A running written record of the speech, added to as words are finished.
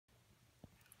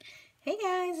Hey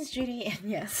guys, it's Judy, and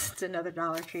yes, it's another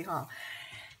Dollar Tree haul.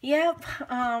 Yep,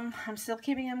 I'm still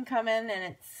keeping them coming, and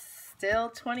it's still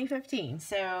 2015,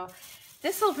 so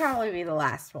this will probably be the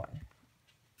last one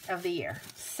of the year.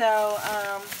 So,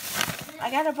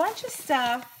 I got a bunch of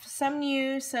stuff, some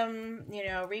new, some,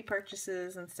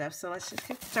 repurchases and stuff, so let's just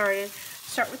get started.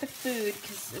 Start with the food,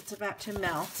 because it's about to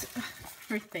melt,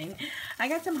 everything. I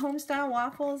got some home-style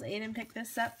waffles. Aiden picked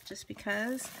this up just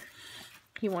because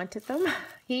he wanted them.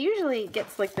 He usually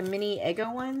gets like the mini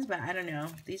Eggo ones, but I don't know.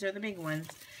 These are the big ones,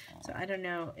 so I don't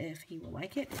know if he will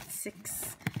like it.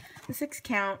 It's the 6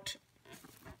 count,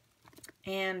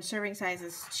 and serving size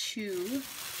is 2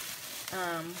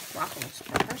 waffles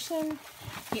per person.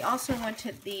 He also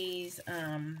wanted these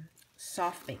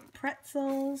soft baked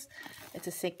pretzels. It's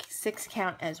a 6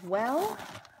 count as well.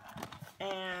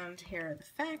 And here are the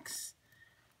facts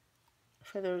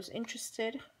for those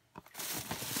interested.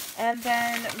 And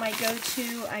then my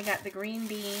go-to, I got the green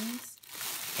beans,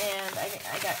 and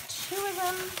I got 2 of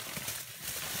them,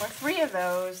 or 3 of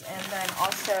those, and then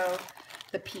also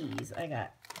the peas. I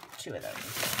got 2 of those.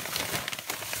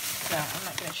 So I'm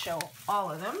not going to show all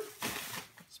of them,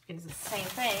 just because it's the same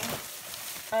thing.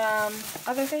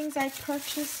 Other things I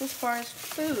purchased as far as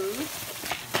food,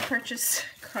 I purchased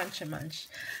Crunch and Munch.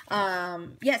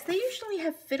 Yes, they usually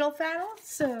have Fiddle Faddle,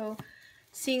 so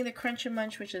seeing the Crunch and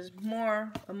Munch, which is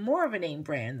more of a name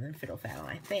brand than Fiddle Faddle,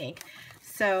 I think.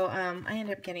 So I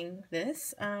ended up getting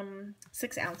this,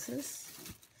 6 ounces,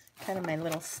 kind of my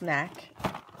little snack.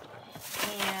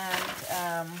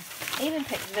 And Aiden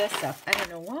picked this up. I don't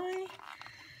know why.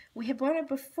 We had bought it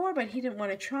before, but he didn't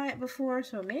want to try it before,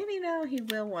 so maybe now he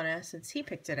will want to since he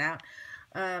picked it out.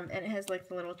 And it has like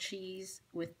the little cheese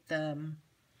with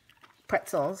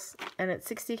pretzels, and it's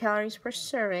 60 calories per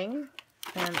serving.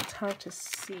 And it's hard to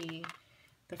see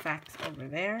the facts over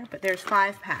there, but there's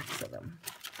 5 packs of them.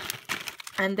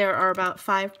 And there are about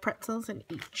 5 pretzels in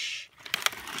each.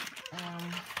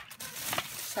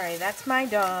 Sorry, that's my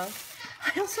dog.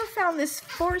 I also found this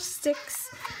 4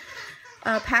 sticks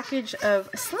package of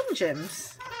Slim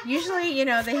Jims. Usually,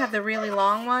 they have the really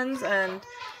long ones, and,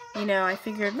 I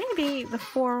figured maybe the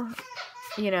 4,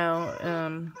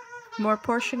 more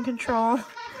portion control.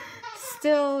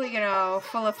 Still,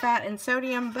 full of fat and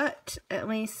sodium, but at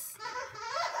least,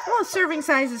 well, serving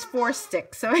size is 4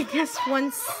 sticks, so I guess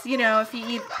once, if you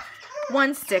eat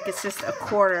 1 stick, it's just a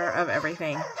quarter of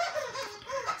everything.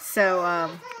 So,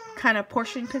 kind of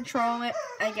portion control it,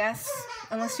 I guess,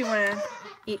 unless you want to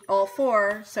eat all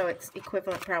 4, so it's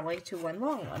equivalent probably to 1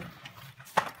 long one.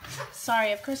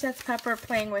 Sorry, of course that's Pepper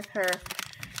playing with her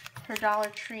Dollar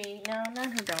Tree, no,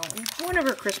 not her Dollar, one of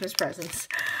her Christmas presents.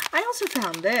 I also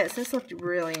found this. This looked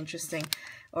really interesting,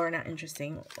 or not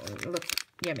interesting, it looked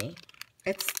yummy.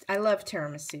 I love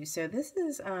tiramisu, so this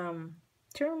is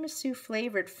tiramisu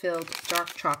flavored filled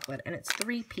dark chocolate, and it's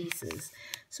 3 pieces.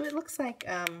 So it looks like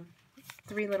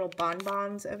 3 little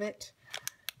bonbons of it.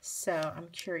 So I'm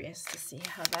curious to see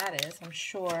how that is. I'm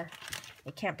sure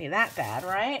it can't be that bad,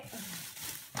 right?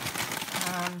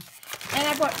 And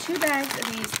I bought 2 bags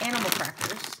of these animal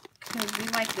crackers because we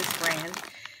like this brand.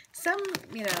 Some,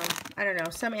 I don't know,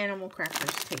 some animal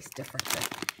crackers taste different,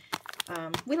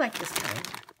 but we like this kind.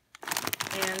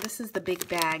 And this is the big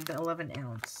bag, the 11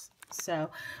 ounce.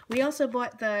 So we also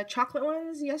bought the chocolate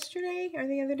ones yesterday or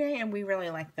the other day, and we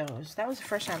really like those. That was the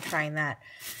first time trying that.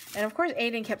 And of course,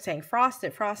 Aiden kept saying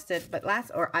frosted, but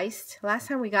iced. Last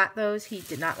time we got those, he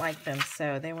did not like them,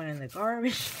 so they went in the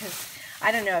garbage because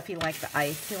I don't know if he liked the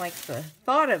ice. He likes the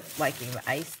thought of liking the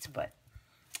iced, but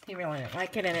he really didn't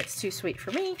like it, and it's too sweet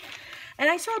for me. And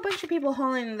I saw a bunch of people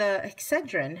hauling the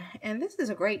Excedrin, and this is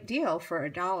a great deal for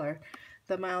 $1.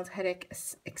 The mild headache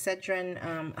Excedrin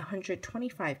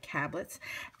 125 tablets.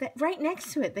 That right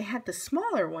next to it, they had the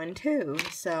smaller one too.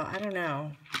 So I don't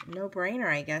know, no brainer,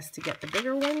 I guess, to get the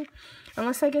bigger one,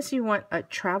 unless I guess you want a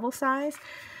travel size.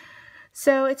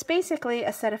 So it's basically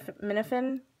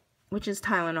acetaminophen, which is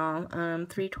Tylenol,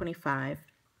 325.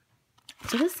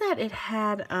 So this said it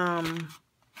had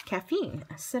caffeine,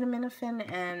 acetaminophen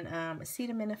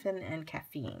and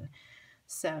caffeine.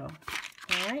 So,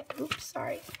 all right, oops,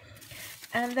 sorry.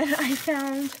 And then I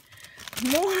found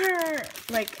more,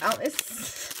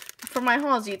 it's for my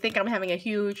hauls, you'd think I'm having a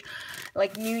huge,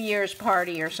 New Year's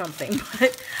party or something,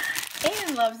 but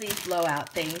Aiden loves these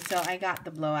blowout things, so I got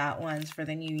the blowout ones for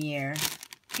the new year.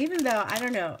 Even though, I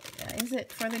don't know, is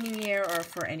it for the new year or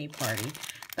for any party?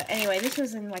 But anyway, this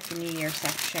was in, the New Year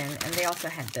section, and they also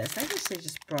had this. I guess they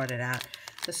just brought it out,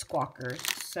 the squawkers.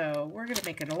 So we're going to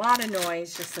make it a lot of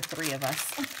noise, just the 3 of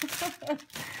us.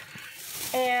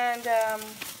 And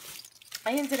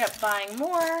I ended up buying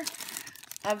more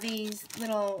of these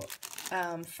little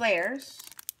flares.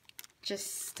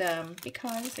 Just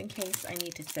because in case I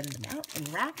need to send them out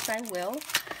in racks, I will.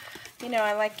 You know,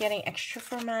 I like getting extra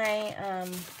for my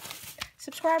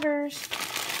subscribers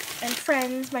and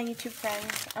friends, my YouTube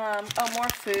friends. Oh, more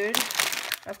food.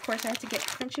 Of course, I have to get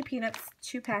crunchy peanuts,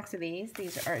 2 packs of these.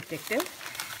 These are addictive.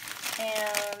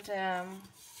 And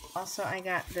also I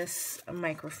got this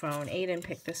microphone. Aiden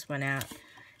picked this one out.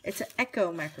 It's an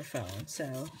Echo microphone,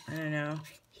 so I don't know.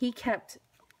 He kept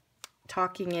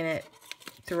talking in it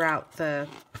throughout the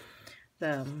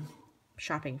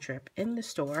shopping trip in the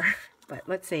store. But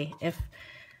let's see if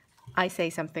I say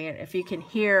something, if you can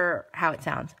hear how it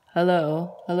sounds.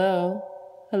 Hello, hello,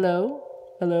 hello,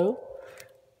 hello.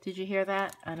 Did you hear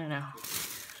that? I don't know.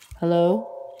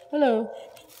 Hello, hello.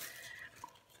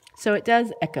 So it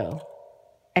does echo.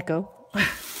 Echo.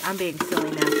 I'm being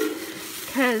silly now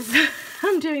because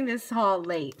I'm doing this haul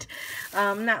late.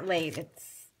 Not late.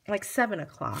 It's like 7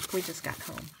 o'clock. We just got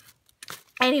home.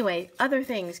 Anyway, other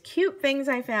things. Cute things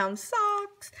I found.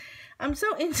 Socks. I'm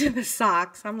so into the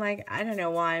socks. I'm like, I don't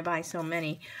know why I buy so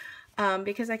many.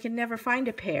 Because I can never find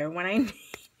a pair when I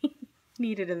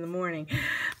need it in the morning.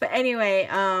 But anyway,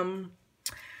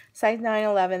 size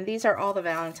 9-11. These are all the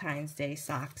Valentine's Day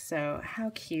socks. So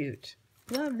how cute.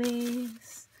 Love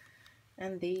these.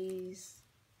 And these.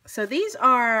 So these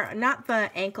are not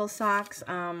the ankle socks.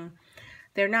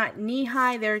 They're not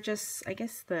knee-high. They're just, I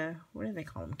guess what do they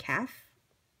call them? Calf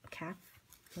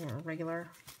or regular?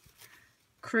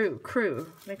 Crew.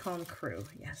 They call them crew,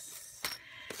 yes.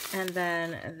 And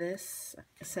then this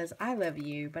says, I love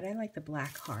you, but I like the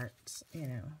black hearts. You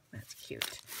know, that's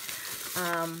cute.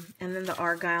 And then the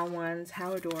Argyle ones.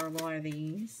 How adorable are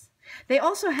these? They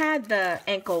also had the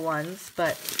ankle ones,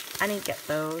 but I didn't get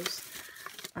those.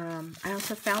 I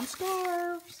also found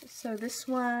scarves. So this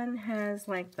one has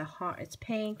like the heart. It's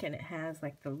pink, and it has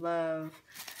like the love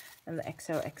and the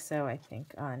XOXO, I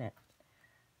think, on it.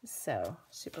 So,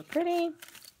 super pretty.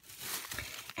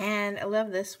 And I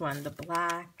love this one, the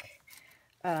black,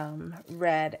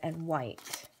 red, and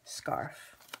white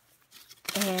scarf.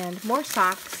 And more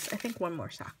socks. I think one more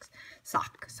socks.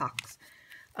 Socks.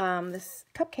 This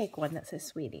cupcake one that says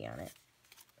Sweetie on it.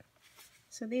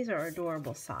 So these are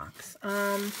adorable socks.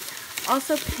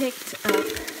 Also picked up,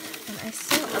 and I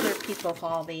saw other people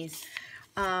haul these,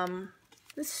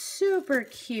 this super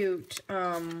cute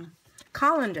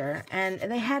colander, and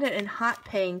they had it in hot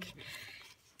pink,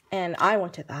 and I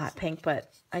wanted the hot pink,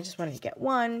 but I just wanted to get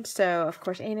one, so of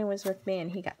course Aiden was with me, and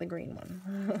he got the green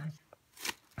one.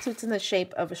 So it's in the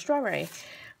shape of a strawberry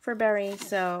for Berry,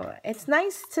 so it's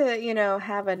nice to, you know,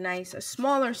 have a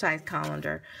smaller size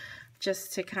colander,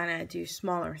 just to kind of do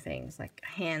smaller things, like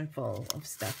a handful of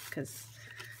stuff, because,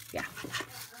 yeah,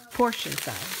 portion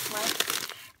size, right?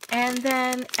 And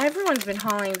then everyone's been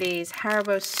hauling these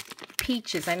Haribo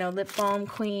peaches. I know Lip Balm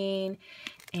Queen,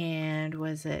 and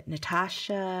was it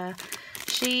Natasha?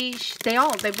 They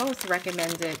both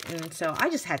recommend it, and so I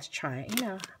just had to try it. You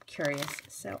know, I'm curious,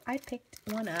 so I picked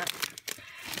one up.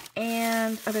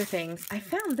 And other things. I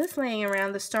found this laying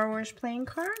around, the Star Wars playing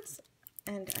cards,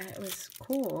 and it was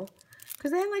cool.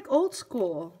 Because they had like old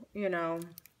school, you know,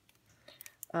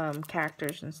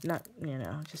 characters and not, you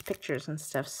know, just pictures and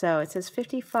stuff. So it says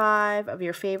 55 of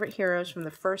your favorite heroes from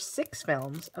the first 6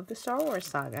 films of the Star Wars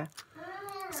saga.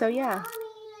 So yeah,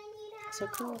 so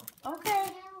cool.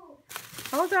 Okay,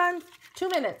 hold on, 2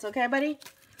 minutes, okay, buddy?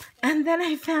 And then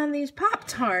I found these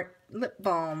Pop-Tart lip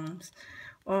balms,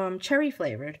 cherry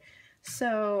flavored.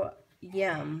 So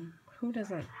yum. Who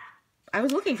doesn't? I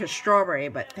was looking for strawberry,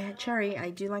 but they had cherry.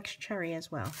 I do like cherry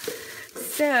as well.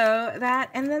 So that,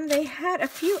 and then they had a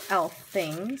few elf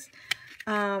things.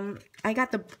 I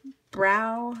got the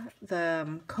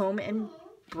comb and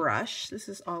brush. This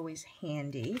is always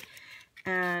handy.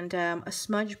 And a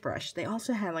smudge brush. They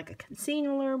also had like a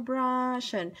concealer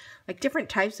brush and like different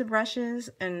types of brushes.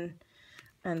 And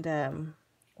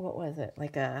what was it?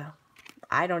 Like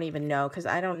I don't even know, because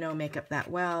I don't know makeup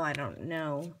that well. I don't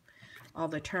know all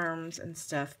the terms and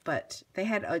stuff, but they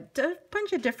had a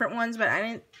bunch of different ones, but I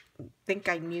didn't think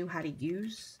I knew how to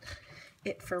use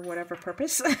it for whatever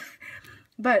purpose.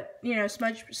 But, you know,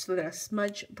 smudge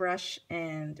brush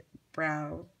and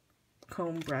brow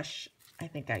comb brush, I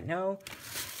think I know.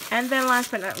 And then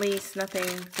last but not least, nothing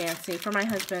fancy. For my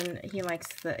husband, he likes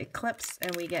the Eclipse,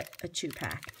 and we get a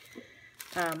 2-pack.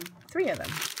 3 of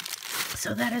them.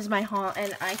 So that is my haul,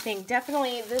 and I think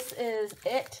definitely this is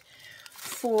it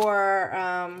for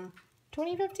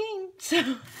 2015.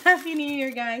 So Happy New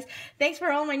Year, guys. Thanks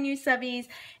for all my new subbies,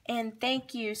 and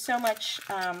thank you so much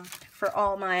for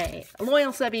all my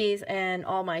loyal subbies and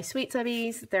all my sweet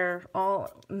subbies. They're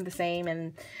all the same,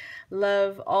 and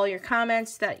love all your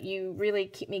comments that you really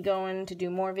keep me going to do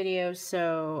more videos.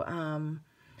 So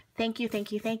thank you,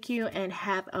 thank you, thank you, and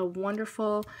have a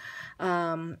wonderful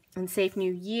and safe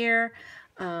new year.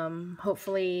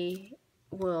 Hopefully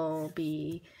we'll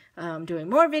be doing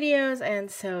more videos,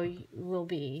 and so we'll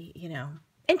be, you know,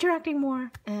 interacting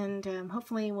more, and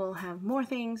hopefully we'll have more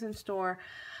things in store.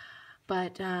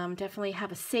 But definitely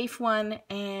have a safe one,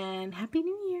 and Happy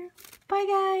New Year. Bye,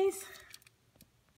 guys.